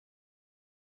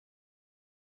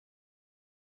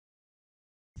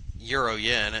Euro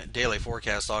Yen daily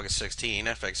forecast August 16,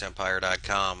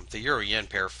 FXEmpire.com. The Euro Yen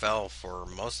pair fell for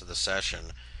most of the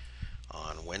session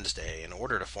on Wednesday in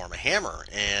order to form a hammer.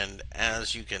 And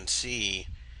as you can see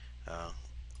uh,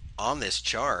 on this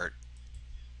chart,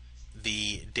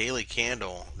 the daily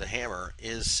candle, the hammer,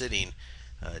 is sitting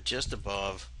just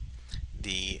above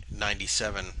the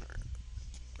 97,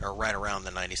 or right around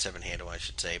the 97 handle, I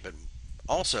should say. But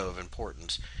also of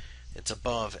importance, it's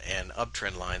above an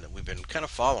uptrend line that we've been kind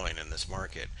of following in this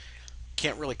market.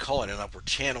 Can't really call it an upward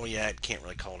channel yet. Can't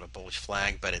really call it a bullish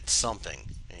flag, but it's something.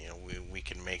 We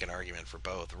can make an argument for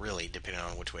both, really, depending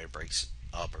on which way it breaks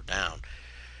up or down.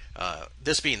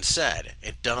 This being said,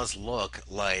 it does look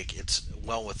like it's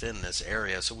well within this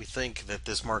area, so we think that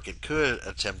this market could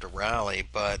attempt a rally,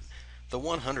 but the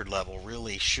 100 level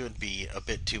really should be a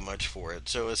bit too much for it.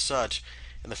 So as such,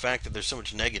 and the fact that there's so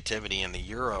much negativity in the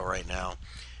euro right now,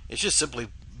 it's just simply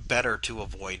better to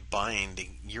avoid buying the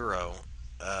euro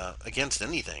against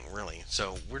anything, really.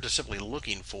 So we're just simply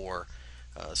looking for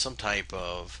some type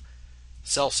of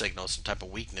sell signal, some type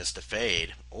of weakness to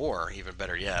fade, or even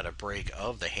better yet, a break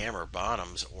of the hammer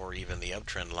bottoms or even the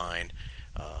uptrend line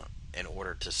in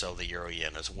order to sell the euro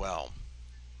yen as well.